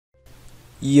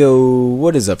Yo,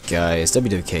 what is up guys,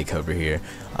 WWK Cobra here,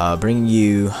 bringing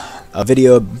you a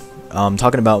video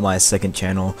talking about my second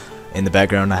channel. In the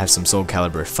background I have some Soul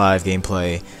Calibur 5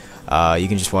 gameplay. You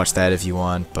can just watch that if you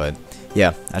want, but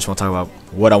yeah, I just want to talk about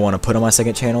what I want to put on my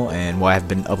second channel and why I've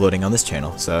been uploading on this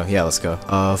channel. So yeah, let's go.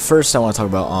 First I want to talk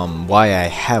about why I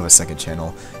have a second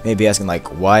channel. Maybe asking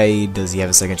like, why does he have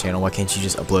a second channel? Why can't you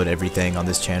just upload everything on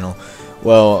this channel?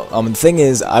 Well, the thing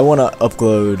is, I want to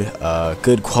upload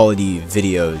good quality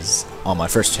videos on my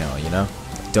first channel, you know?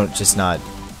 Not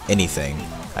anything,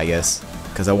 I guess,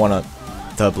 because I want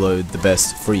to upload the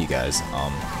best for you guys.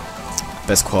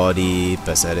 Best quality,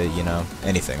 best edit, you know,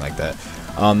 anything like that.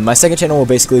 My second channel will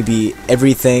basically be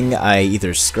everything I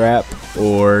either scrap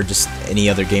or just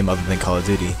any other game other than Call of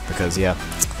Duty, because yeah,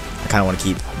 I kind of want to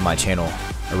keep my channel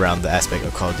around the aspect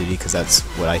of Call of Duty, because that's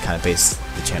what I kind of base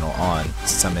the channel on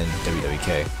since I'm in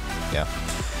WWK. Yeah.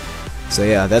 So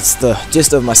yeah, that's the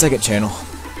gist of my second channel.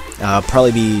 I'll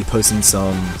probably be posting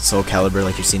some Soul Calibur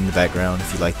like you're seeing in the background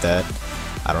if you like that.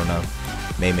 I don't know.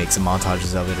 May make some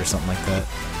montages of it or something like that.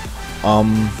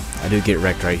 I do get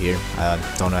wrecked right here.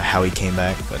 I don't know how he came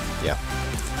back, but yeah.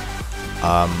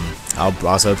 I'll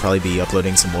also probably be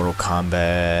uploading some Mortal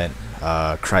Kombat,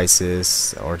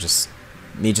 Crisis, or just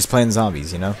me just playing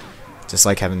zombies, you know? Just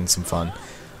like having some fun.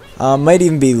 Might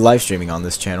even be live streaming on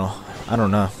this channel. I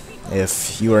don't know.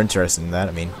 If you are interested in that,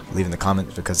 I mean, leave in the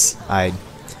comments, because I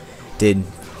did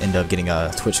end up getting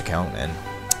a Twitch account and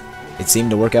it seemed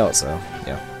to work out, so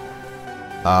yeah.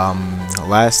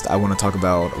 Last I want to talk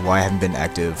about why I haven't been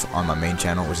active on my main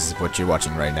channel, which is what you're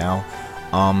watching right now.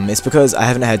 It's because I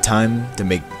haven't had time to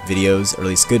make videos, or at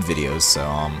least good videos, so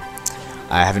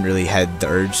I haven't really had the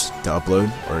urge to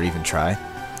upload or even try,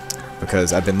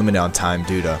 because I've been limited on time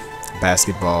due to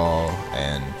basketball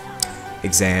and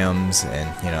exams,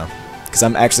 and you know, because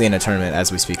I'm actually in a tournament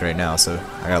as we speak right now, so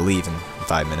I gotta leave in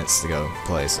 5 minutes to go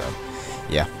play, so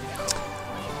yeah.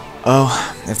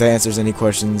 Oh, if that answers any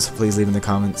questions, please leave in the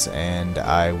comments, and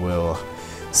I will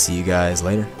see you guys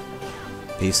later.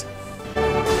 Peace.